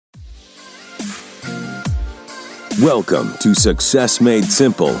Welcome to Success Made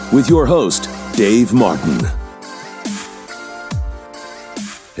Simple with your host, Dave Martin.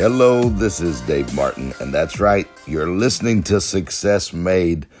 Hello, this is Dave Martin, and that's right, you're listening to Success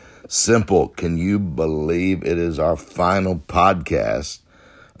Made Simple. Can you believe it is our final podcast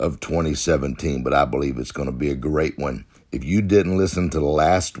of 2017? But I believe it's going to be a great one. If you didn't listen to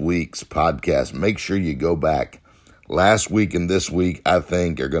last week's podcast, make sure you go back. Last week and this week, I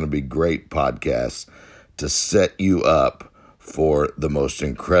think, are going to be great podcasts to set you up for the most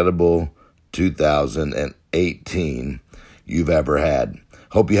incredible 2018 you've ever had.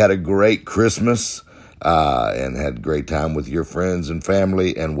 Hope you had a great Christmas and had a great time with your friends and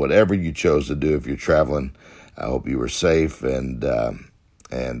family and whatever you chose to do if you're traveling. I hope you were safe and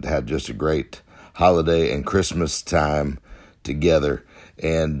had just a great holiday and Christmas time together.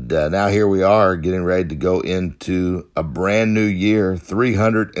 And now here we are getting ready to go into a brand new year,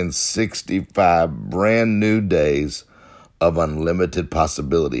 365 brand new days of unlimited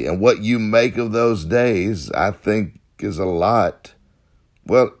possibility. And what you make of those days, I think, is a lot.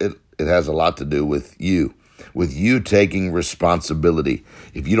 Well, it has a lot to do with you taking responsibility.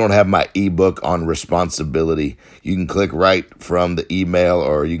 If you don't have my ebook on responsibility, you can click right from the email,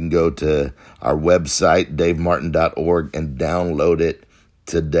 or you can go to our website, davemartin.org, and download it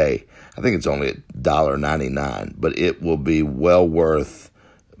today. I think it's only $1.99, but it will be well worth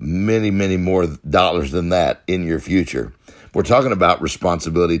many, many more dollars than that in your future. We're talking about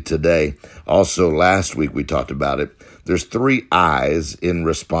responsibility today. Also, last week we talked about it. There's 3 I's in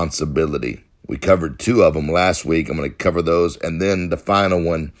responsibility. We covered 2 of them last week. I'm going to cover those. And then the final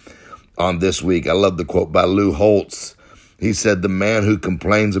one on this week. I love the quote by Lou Holtz. He said, "The man who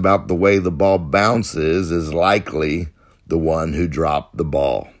complains about the way the ball bounces is likely the one who dropped the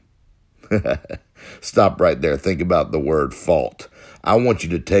ball." Stop right there. Think about the word fault. I want you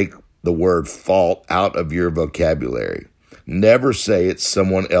to take the word fault out of your vocabulary. Never say it's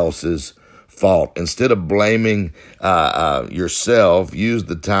someone else's fault. Instead of blaming yourself, use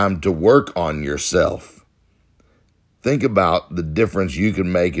the time to work on yourself. Think about the difference you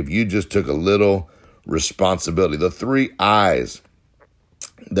can make if you just took a little responsibility. The 3 I's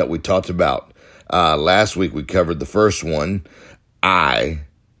that we talked about. Last week we covered the first one. I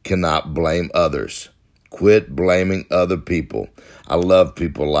cannot blame others. Quit blaming other people. I love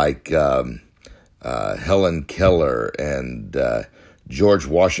people like Helen Keller and George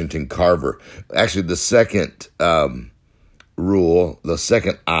Washington Carver. Actually, the second rule, the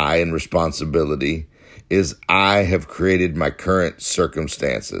second I in responsibility is I have created my current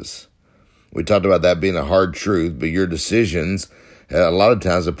circumstances. We talked about that being a hard truth, but your decisions a lot of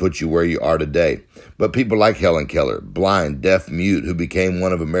times have put you where you are today. But people like Helen Keller, blind, deaf, mute, who became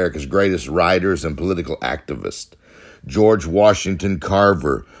one of America's greatest writers and political activists. George Washington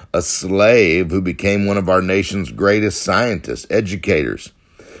Carver, a slave who became one of our nation's greatest scientists, educators.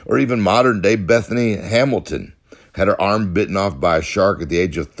 Or even modern-day Bethany Hamilton, had her arm bitten off by a shark at the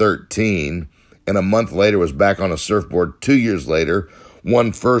age of 13, and a month later was back on a surfboard. 2 years later,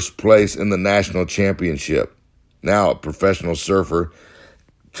 won first place in the national championship. Now a professional surfer,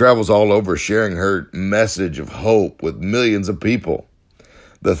 travels all over sharing her message of hope with millions of people.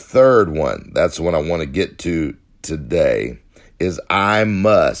 The third one, that's what I want to get to today, is I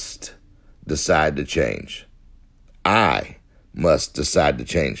must decide to change. I must decide to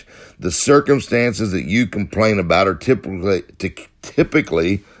change. The circumstances that you complain about are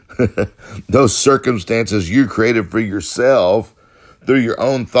typically those circumstances you created for yourself through your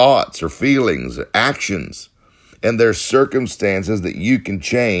own thoughts or feelings or actions. And there's circumstances that you can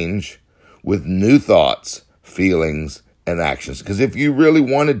change with new thoughts, feelings, and actions. Because if you really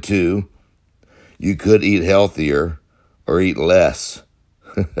wanted to, you could eat healthier or eat less.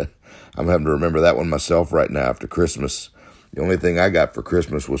 I'm having to remember that one myself right now after Christmas. The only thing I got for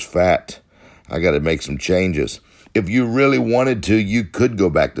Christmas was fat. I got to make some changes. If you really wanted to, you could go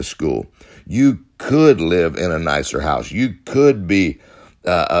back to school. You could live in a nicer house. You could be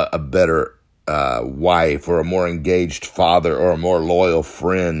a better wife or a more engaged father or a more loyal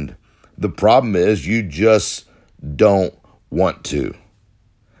friend. The problem is you just don't want to.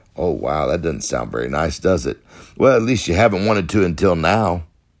 Oh, wow, that doesn't sound very nice, does it? Well, at least you haven't wanted to until now.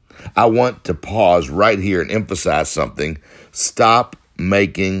 I want to pause right here and emphasize something. Stop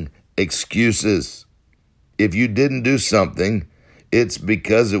making excuses. If you didn't do something, it's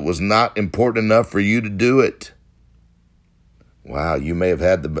because it was not important enough for you to do it. Wow, you may have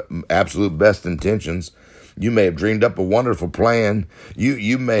had the absolute best intentions. You may have dreamed up a wonderful plan.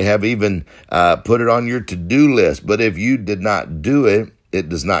 You may have even put it on your to-do list. But if you did not do it, it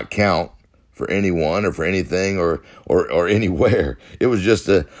does not count for anyone or for anything or anywhere. It was just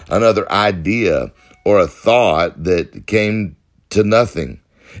another idea or a thought that came to nothing.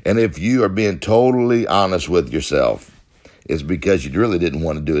 And if you are being totally honest with yourself, it's because you really didn't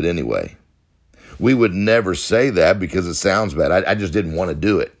want to do it anyway. We would never say that because it sounds bad. I just didn't want to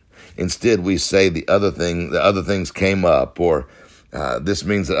do it. Instead, we say the other things came up, or this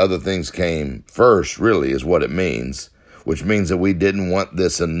means that other things came first, really is what it means, which means that we didn't want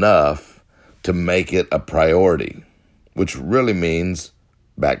this enough to make it a priority, which really means,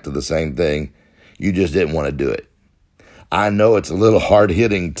 back to the same thing, you just didn't want to do it. I know it's a little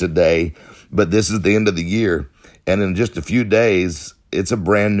hard-hitting today, but this is the end of the year, and in just a few days, it's a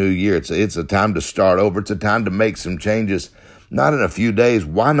brand new year. It's a time to start over. It's a time to make some changes, not in a few days.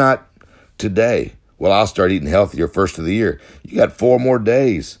 Why not today? Well, I'll start eating healthier first of the year. You got 4 more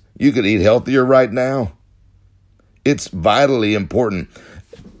days. You could eat healthier right now. It's vitally important.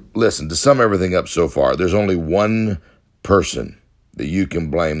 Listen, to sum everything up so far, there's only one person that you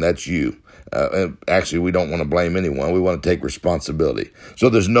can blame. That's you. Actually, we don't want to blame anyone. We want to take responsibility. So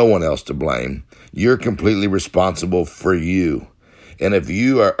there's no one else to blame. You're completely responsible for you. And if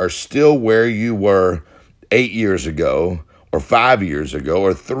you are still where you were 8 years ago, or 5 years ago,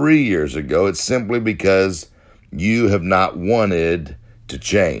 or 3 years ago, it's simply because you have not wanted to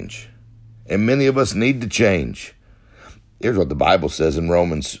change. And many of us need to change. Here's what the Bible says in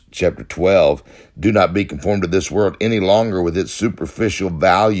Romans chapter 12. Do not be conformed to this world any longer with its superficial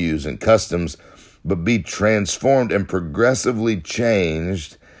values and customs, but be transformed and progressively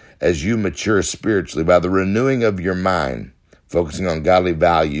changed as you mature spiritually by the renewing of your mind, focusing on godly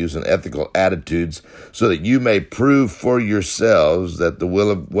values and ethical attitudes, so that you may prove for yourselves that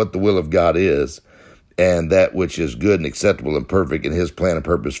what the will of God is, and that which is good and acceptable and perfect in His plan and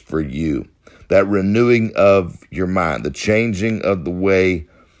purpose for you. That renewing of your mind, the changing of the way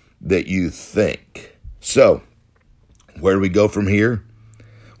that you think. So, where do we go from here?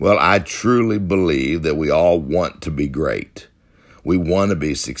 Well, I truly believe that we all want to be great. We want to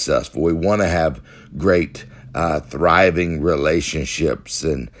be successful. We want to have great, thriving relationships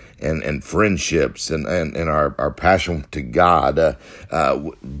and friendships and our passion to God.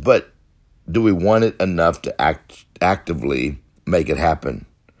 But do we want it enough to actively make it happen?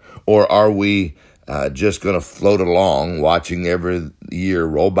 Or are we just going to float along, watching every year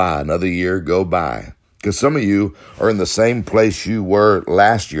roll by, another year go by? Because some of you are in the same place you were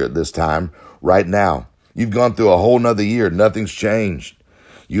last year at this time right now. You've gone through a whole nother year. Nothing's changed.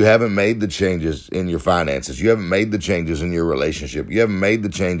 You haven't made the changes in your finances. You haven't made the changes in your relationship. You haven't made the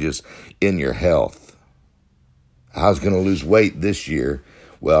changes in your health. I was going to lose weight this year.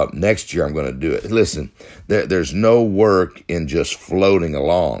 Well, next year I'm going to do it. Listen, there's no work in just floating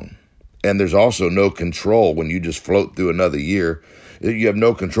along. And there's also no control when you just float through another year. You have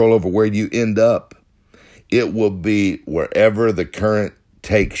no control over where you end up. It will be wherever the current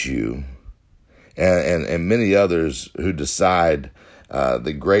takes you. And many others who decide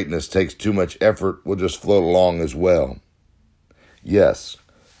that greatness takes too much effort will just float along as well. Yes,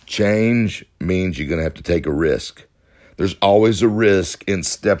 change means you're going to have to take a risk. There's always a risk in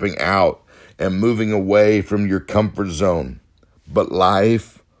stepping out and moving away from your comfort zone. But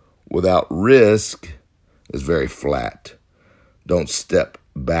life without risk is very flat. Don't step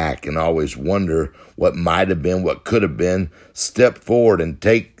back and always wonder what might have been, what could have been. Step forward and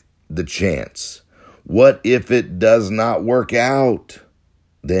take the chance. What if it does not work out?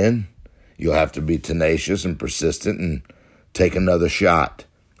 Then you'll have to be tenacious and persistent and take another shot.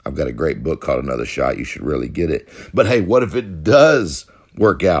 I've got a great book called Another Shot. You should really get it. But hey, what if it does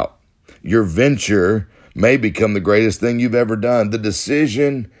work out? Your venture may become the greatest thing you've ever done. The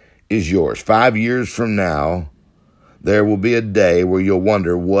decision is yours. 5 years from now, there will be a day where you'll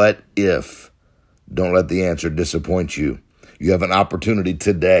wonder, what if? Don't let the answer disappoint you. You have an opportunity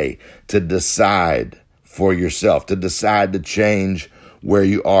today to decide for yourself, to decide to change where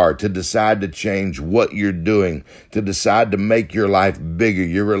you are, to decide to change what you're doing, to decide to make your life bigger,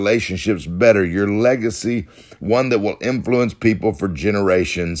 your relationships better, your legacy, one that will influence people for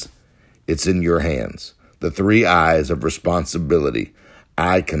generations. It's in your hands. The 3 I's of responsibility.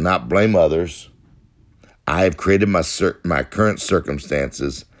 I cannot blame others. I have created my current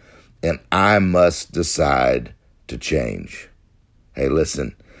circumstances, and I must decide to change. Hey,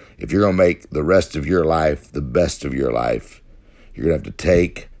 listen, if you're going to make the rest of your life the best of your life, you're going to have to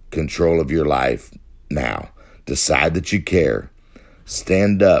take control of your life now. Decide that you care.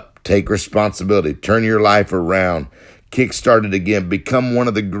 Stand up. Take responsibility. Turn your life around. Kickstart it again. Become one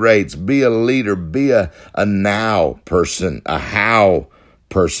of the greats. Be a leader. Be a now person, a how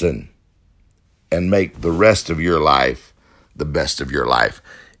person, and make the rest of your life the best of your life.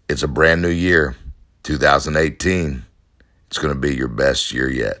 It's a brand new year, 2018. It's going to be your best year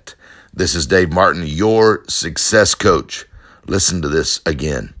yet. This is Dave Martin, your success coach. Listen to this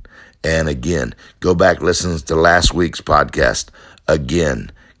again and again. Go back, listen to last week's podcast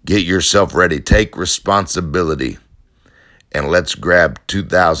again. Get yourself ready. Take responsibility. And let's grab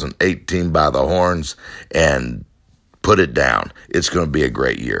 2018 by the horns and put it down. It's going to be a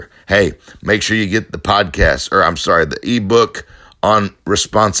great year. Hey, make sure you get the the ebook on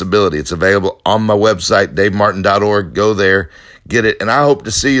responsibility. It's available on my website, davemartin.org. Go there, get it. And I hope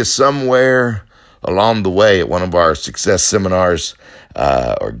to see you somewhere along the way at one of our success seminars,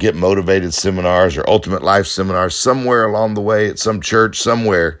 or Get Motivated seminars, or Ultimate Life seminars, somewhere along the way at some church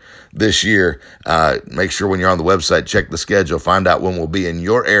somewhere this year. Make sure when you're on the website, check the schedule, find out when we'll be in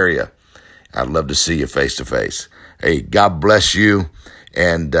your area. I'd love to see you face to face. Hey, God bless you,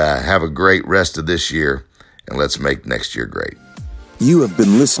 and have a great rest of this year, and let's make next year great. You have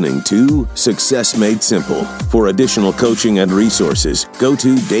been listening to Success Made Simple. For additional coaching and resources, go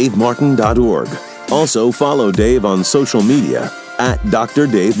to davemartin.org. Also, follow Dave on social media at Dr.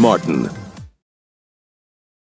 Dave Martin.